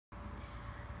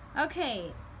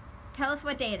Okay, tell us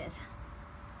what day it is.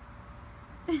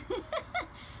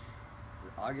 It's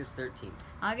August 13th.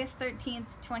 August 13th,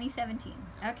 2017.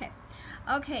 Okay.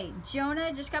 Okay,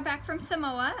 Jonah just got back from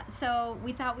Samoa, so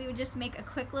we thought we would just make a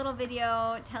quick little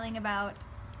video telling about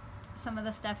some of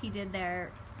the stuff he did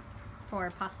there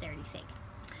for posterity's sake.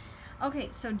 Okay,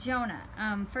 so Jonah,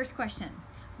 first question.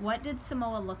 What did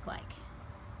Samoa look like?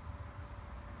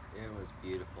 It was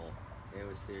beautiful. It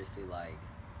was seriously like,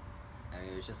 I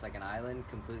mean, it was just like an island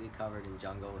completely covered in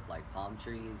jungle with like palm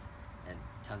trees and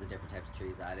tons of different types of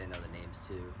trees that I didn't know the names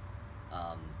to.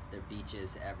 Their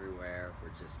beaches everywhere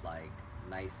were just like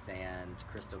nice sand,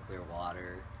 crystal clear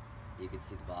water. You could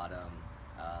see the bottom.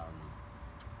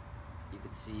 You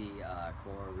could see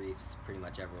coral reefs pretty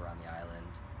much everywhere on the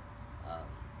island.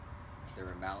 There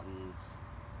were mountains.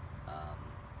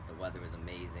 The weather was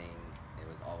amazing. It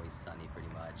was always sunny pretty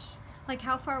much. Like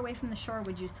how far away from the shore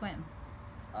would you swim?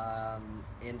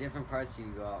 In different parts you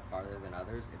go out farther than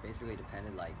others. It basically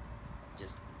depended like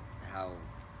just how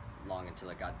long until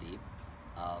it got deep.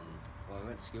 When we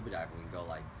went scuba diving, we'd go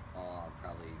like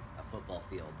probably a football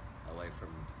field away from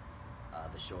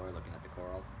the shore looking at the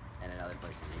coral, and in other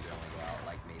places you could only go out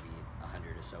like maybe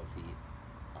 100 or so feet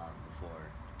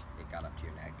before it got up to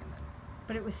your neck, and then.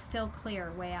 But it was still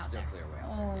clear way out there. Still clear way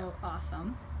out there, yeah.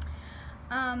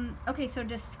 Awesome. Okay, so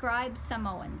describe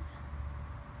Samoans.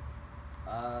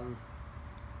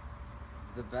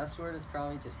 The best word is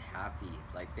probably just happy.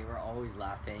 Like, they were always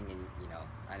laughing, and, you know,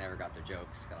 I never got their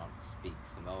jokes. I don't speak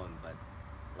Samoan, but,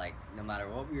 like, no matter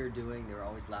what we were doing, they were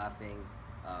always laughing.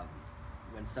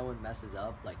 When someone messes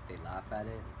up, like, they laugh at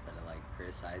it instead of, like,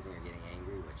 criticizing or getting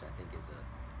angry, which I think is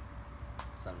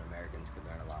something Americans could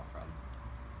learn a lot from.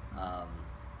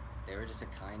 They were just a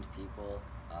kind people.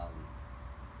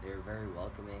 They were very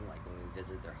welcoming. Like, when we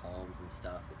visited their homes and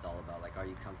stuff, it's all about, like, are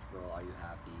you comfortable? Are you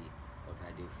happy? What can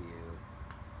I do for you?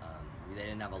 They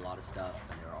didn't have a lot of stuff,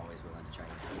 and they were always willing to try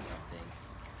and give us something.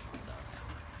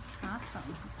 So.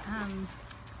 Awesome.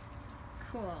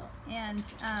 Cool. And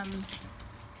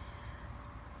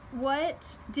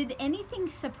what did anything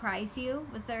surprise you?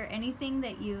 Was there anything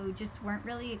that you just weren't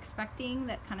really expecting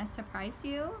that kind of surprised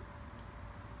you?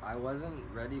 I wasn't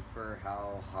ready for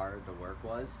how hard the work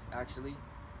was, actually.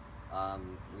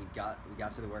 We got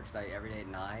to the work site every day at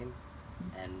 9,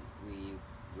 and we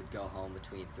would go home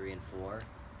between 3 and 4.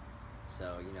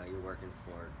 So, you know, you're working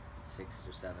for 6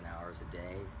 or 7 hours a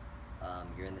day.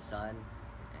 You're in the sun,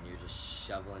 and you're just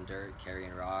shoveling dirt,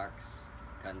 carrying rocks,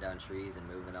 cutting down trees and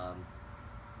moving them.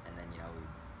 And then, you know, we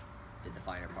did the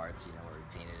finer parts, you know, where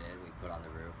we painted it, we put on the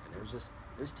roof, and it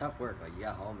was tough work. Like, you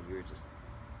got home and you were just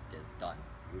done.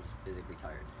 You were just physically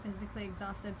tired. Physically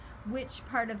exhausted. Which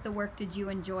part of the work did you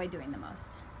enjoy doing the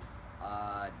most?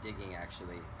 Digging,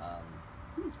 actually.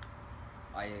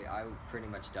 I pretty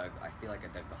much dug, I feel like I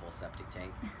dug the whole septic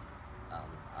tank.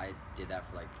 I did that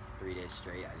for like 3 days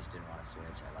straight. I just didn't want to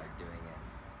switch. I liked doing it.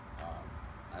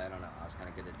 I don't know, I was kind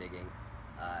of good at digging.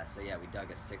 So yeah, we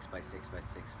dug a 6 by 6 by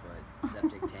 6 foot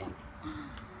septic tank.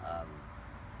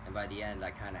 And by the end,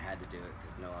 I kind of had to do it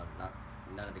because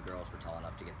none of the girls were tall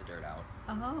enough to get the dirt out.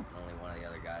 Oh. And only one of the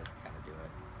other guys could kind of do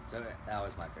it. So that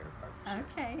was my favorite part for sure.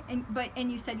 Okay.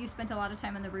 And you said you spent a lot of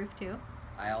time on the roof too?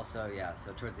 I also, yeah,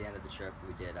 so towards the end of the trip,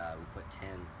 we put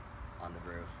tin on the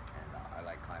roof, and I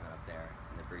like climbing up there,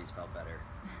 and the breeze felt better.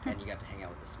 And you got to hang out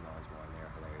with the Samoans more, and they were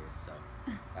hilarious. So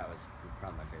that was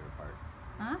probably my favorite part.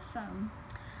 Awesome.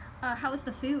 How was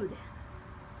the food?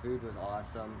 Food was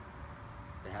awesome.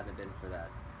 If it hadn't been for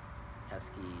that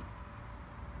pesky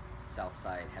South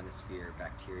Side Hemisphere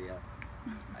bacteria,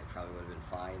 I probably would have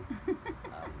been fine.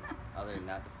 Other than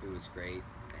that, the food was great.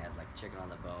 They had like chicken on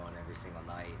the bone every single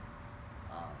night.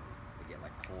 We get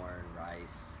like corn,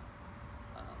 rice.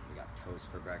 We got toast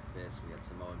for breakfast. We got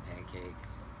Samoan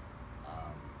pancakes.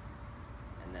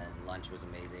 And then lunch was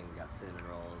amazing. We got cinnamon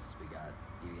rolls. We got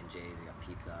PB&Js. We got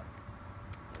pizza.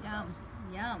 It was awesome.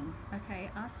 Yum. Okay,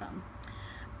 awesome.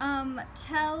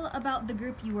 Tell about the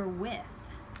group you were with.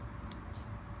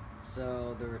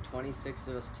 So there were 26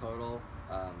 of us total,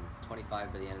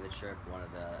 25 by the end of the trip. One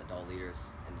of the adult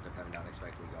leaders ended up having to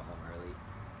unexpectedly go home early.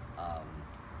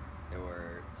 There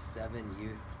were 7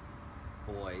 youth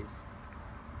boys,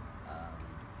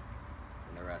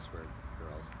 and the rest were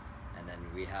girls. And then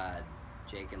we had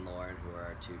Jake and Lauren, who were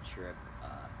our 2 trip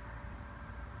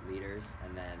leaders,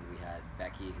 and then we had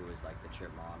Becky, who was like the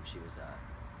trip mom. She was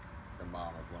the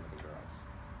mom of one of the girls.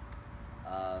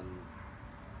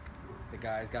 The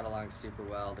guys got along super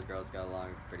well, the girls got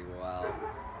along pretty well,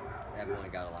 everyone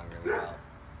got along really well.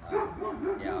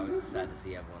 Yeah, I was sad to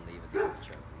see everyone leave at the end of the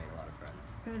trip. We made a lot of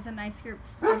friends. It was a nice group.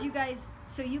 Did you guys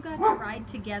So you got to ride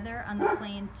together on the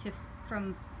plane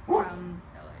from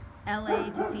LA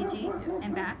to Fiji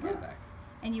and back? Yeah, back.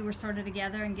 And you were sort of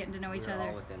together and getting to know each other? We were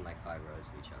all within like 5 rows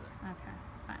of each other. Okay,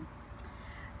 fine.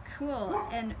 Cool.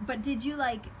 But did you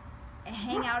like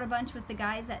hang out a bunch with the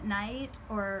guys at night,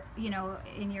 or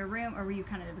in your room, or were you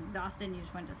kind of exhausted and you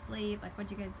just went to sleep? Like,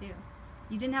 what'd you guys do?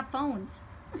 You didn't have phones.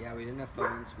 Yeah, we didn't have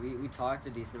phones. We talked a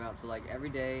decent amount. So like every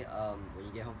day, when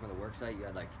you get home from the work site, you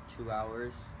had like 2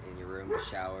 hours in your room to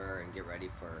shower and get ready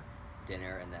for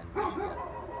dinner, and then we had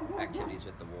activities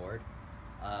with the ward.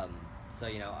 So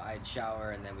I'd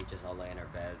shower, and then we'd just all lay in our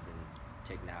beds and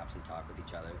take naps and talk with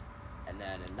each other. And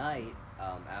then at night,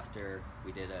 after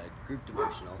we did a group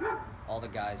devotional, all the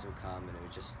guys would come, and it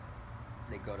was just,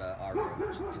 they'd go to our room,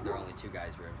 because there were only 2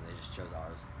 guys' rooms, and they just chose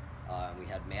ours. And we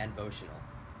had man-votional,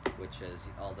 which is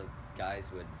all the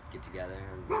guys would get together,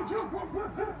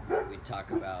 and we'd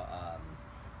talk about,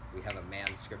 we have a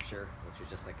man scripture, which was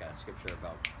just like a scripture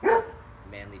about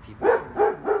manly people.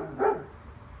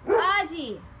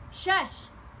 Ozzy! Shush!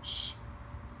 Shh!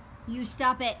 You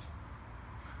stop it!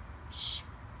 Shh!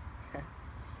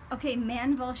 Okay,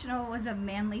 man-votional was a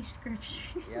manly scripture.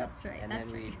 Yep. That's right. And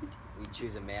that's then right. we'd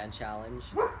choose a man challenge,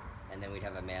 and then we'd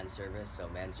have a man service. So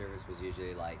man service was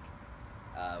usually like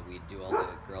we'd do all the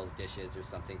girls' dishes or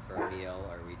something for a meal,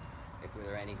 or if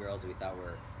there were any girls that we thought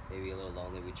were maybe a little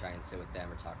lonely, we'd try and sit with them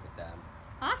or talk with them.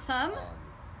 Awesome.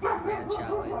 Man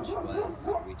challenge was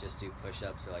we just do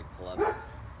push-ups or like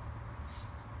pull-ups.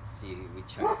 We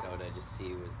chug soda, just see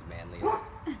who was the manliest.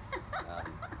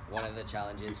 One of the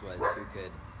challenges was who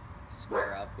could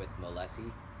square up with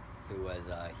Molesi, who was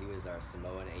he was our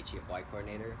Samoan HEFY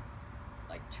coordinator,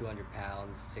 like 200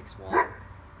 pounds, 6'1",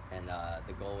 and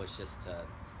the goal was just to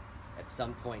at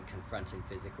some point confront him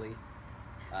physically.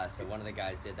 So one of the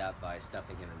guys did that by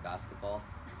stuffing him in basketball.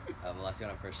 Molesi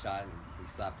went up for a shot, and he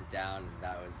slapped it down,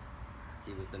 and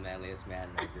he was the manliest man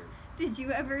in our group. Did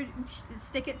you ever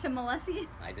stick it to Molesi?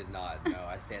 I did not. No,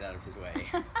 I stayed out of his way.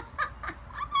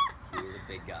 He was a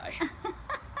big guy.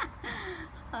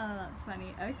 Oh, that's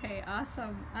funny. Okay,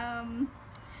 awesome.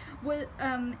 Was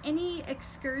any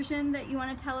excursion that you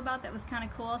want to tell about that was kind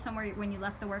of cool? Somewhere when you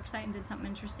left the work site and did something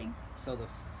interesting? So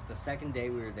the second day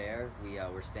we were there, we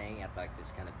were staying at like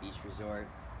this kind of beach resort.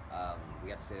 We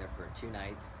got to stay there for 2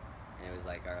 nights, and it was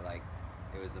like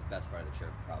it was the best part of the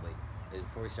trip probably. It was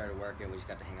before we started working. We just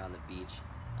got to hang out on the beach.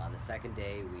 On the second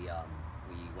day, we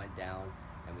went down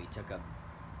and we took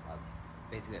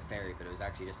basically a ferry, but it was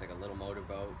actually just like a little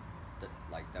motorboat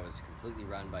that was completely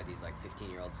run by these like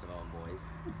 15-year-old Samoan boys,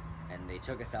 and they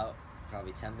took us out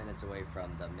probably 10 minutes away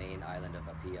from the main island of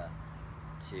Apia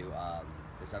to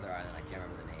this other island. I can't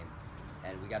remember the name,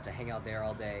 and we got to hang out there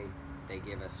all day. They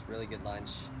gave us really good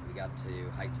lunch. We got to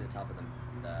hike to the top of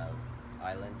the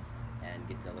island and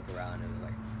get to look around. It was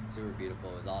like super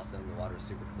beautiful. It was awesome. The water was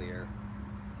super clear.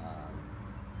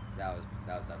 That was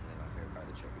definitely my favorite part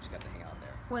of the trip. We just got to hang out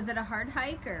there. Was it a hard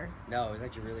hike or? No, it was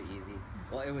actually really easy.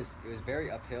 Well, it was very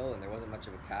uphill, and there wasn't much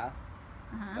of a path.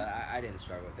 But I didn't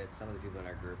struggle with it. Some of the people in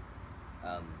our group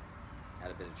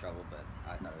had a bit of trouble, but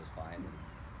I thought it was fine, and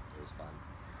it was fun.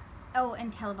 Oh,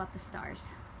 and tell about the stars.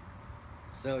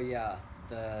 So yeah,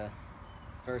 the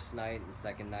first night and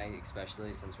second night,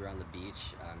 especially since we were on the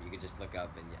beach, you could just look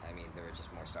up, and I mean, there were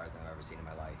just more stars than I've ever seen in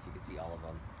my life. You could see all of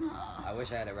them. Aww. I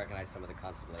wish I had recognized some of the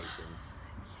constellations,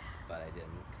 but I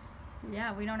didn't.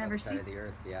 Yeah, we don't ever see. Side of the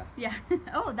Earth, yeah. Yeah.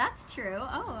 Oh, that's true.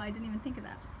 Oh, I didn't even think of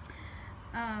that.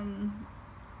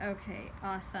 Okay,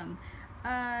 awesome.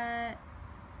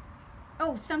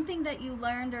 Oh, something that you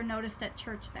learned or noticed at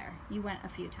church there. You went a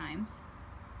few times.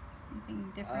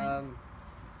 Anything different?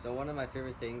 So one of my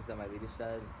favorite things that my leader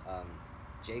said,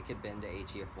 Jake had been to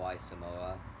HEFY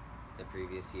Samoa the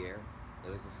previous year.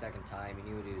 It was the second time. He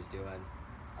knew what he was doing.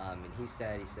 And he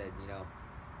said,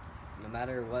 no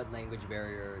matter what language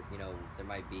barrier, there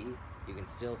might be, you can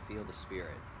still feel the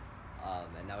spirit.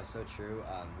 And that was so true.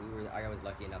 I was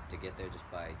lucky enough to get there just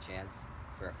by chance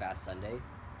for a fast Sunday.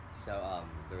 So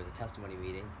there was a testimony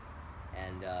meeting,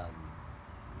 and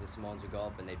the Samoans would go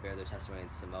up and they'd bear their testimony in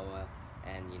Samoa,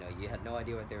 and you had no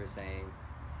idea what they were saying,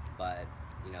 but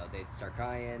they'd start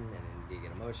crying and then they'd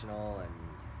get emotional, and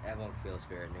everyone could feel the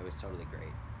spirit, and it was totally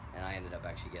great. And I ended up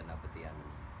actually getting up at the end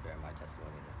and bearing my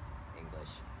testimony in English,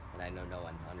 and I know no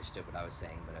one understood what I was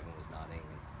saying, but everyone was nodding.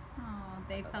 And oh,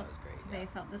 they felt that was great. They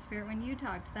felt the spirit when you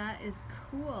talked. That is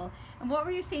cool. And what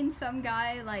were you saying? Some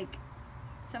guy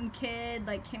some kid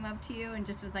came up to you and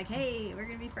just was like, "Hey, we're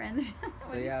gonna be friends."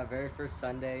 So yeah, very first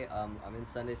Sunday, I'm in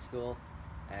Sunday school,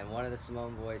 and one of the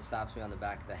Samoan boys slaps me on the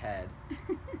back of the head,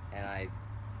 and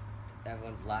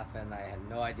everyone's laughing. I had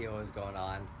no idea what was going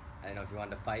on, I didn't know if he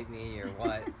wanted to fight me or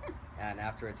what. And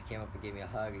afterwards he came up and gave me a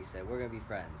hug. He said, "We're gonna be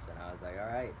friends." And I was like, "All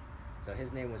right." So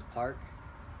his name was Park.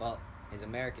 Well, his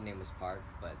American name was Park,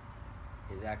 but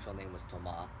his actual name was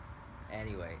Thomas.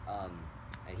 Anyway,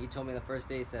 and he told me the first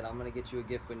day, he said, "I'm gonna get you a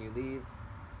gift when you leave.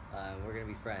 We're gonna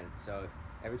be friends." So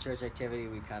every church activity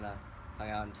we kind of hung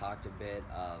out and talked a bit.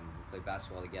 We played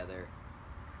basketball together.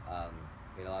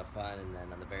 We had a lot of fun, and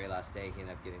then on the very last day he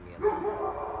ended up giving me a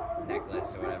little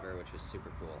necklace or whatever, which was super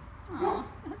cool. Oh,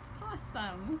 that's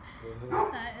awesome.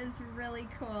 That is really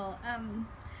cool.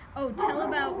 Oh, tell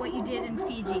about what you did in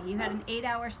Fiji. You had an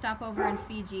 8-hour stopover in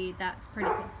Fiji. That's pretty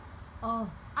cool. Oh,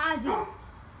 Ozzy.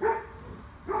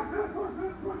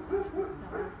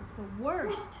 It's the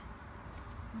worst.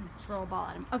 I'm gonna throw a ball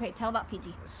at him. Okay, tell about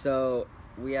Fiji. So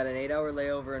we had an 8-hour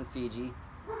layover in Fiji,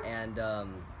 and I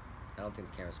don't think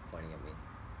the camera's pointing at me.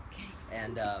 Okay.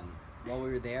 And while we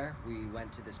were there, we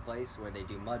went to this place where they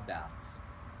do mud baths.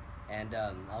 And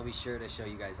I'll be sure to show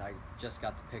you guys. I just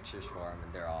got the pictures for them,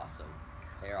 and they're awesome.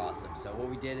 They're awesome. So what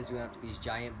we did is we went up to these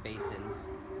giant basins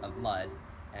of mud,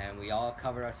 and we all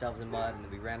covered ourselves in mud, and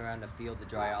then we ran around the field to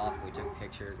dry off, and we took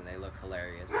pictures, and they look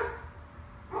hilarious.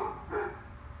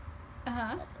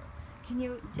 Uh-huh. Can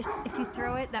you just, if you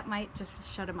throw it, that might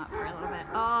just shut him up for a little bit.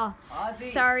 Oh,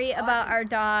 Ozzy, sorry about our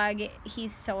dog.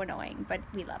 He's so annoying, but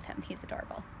we love him. He's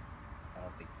adorable. I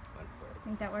don't think he went for it.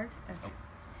 Think that worked? Okay.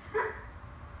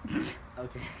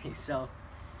 Okay, so,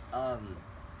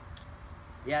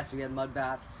 yeah, so we had mud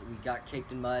baths. We got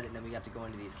caked in mud, and then we got to go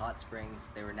into these hot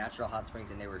springs. They were natural hot springs,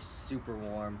 and they were super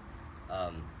warm.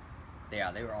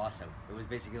 Yeah, they were awesome. It was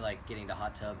basically like getting to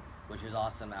hot tub, which was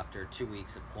awesome after 2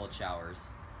 weeks of cold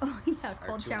showers. Oh yeah,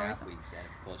 cold or 2.5 showers. weeks of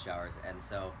cold showers. And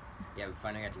so, yeah, we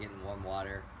finally got to get in warm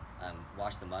water,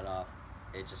 wash the mud off.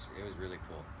 It was really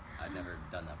cool. I'd never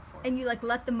done that before. And you like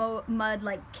let the mud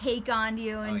like cake on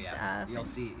you and oh yeah, stuff.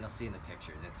 you'll see in the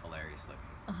pictures. It's hilarious looking.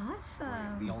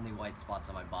 Awesome. The only white spots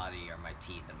on my body are my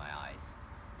teeth and my eyes.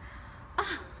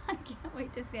 I can't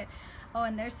wait to see it. Oh,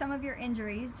 and there's some of your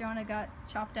injuries. Jonah got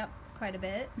chopped up quite a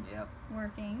bit. Yep.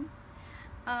 Working.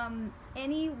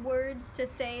 Any words to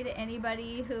say to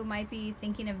anybody who might be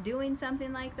thinking of doing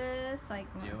something like this? Like,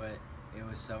 do it. It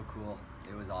was so cool.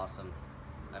 It was awesome.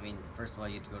 I mean, first of all,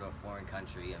 you get to go to a foreign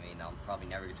country. I mean, I'll probably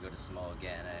never get to go to Samoa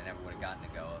again. I never would have gotten to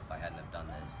go if I hadn't have done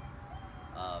this.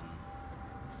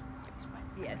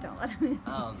 yeah, don't let him in.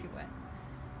 It's too wet.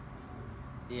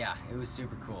 Yeah, it was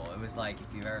super cool. It was like, if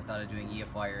you've ever thought of doing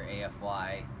EFY or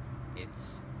AFY,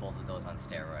 it's both of those on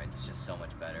steroids. It's just so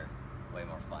much better. Way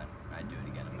more fun. I'd do it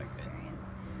again if I could.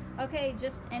 Okay,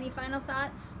 just any final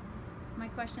thoughts? My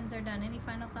questions are done. Any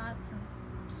final thoughts?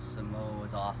 Samoa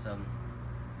was awesome,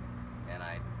 and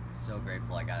I'm so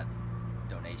grateful I got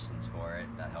donations for it.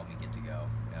 That helped me get to go.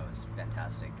 It was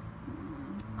fantastic.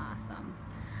 Awesome.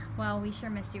 Well, we sure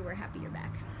missed you. We're happy you're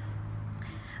back.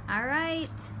 All right.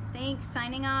 Thanks.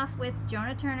 Signing off with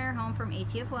Jonah Turner, home from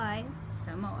HEFY,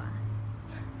 Samoa.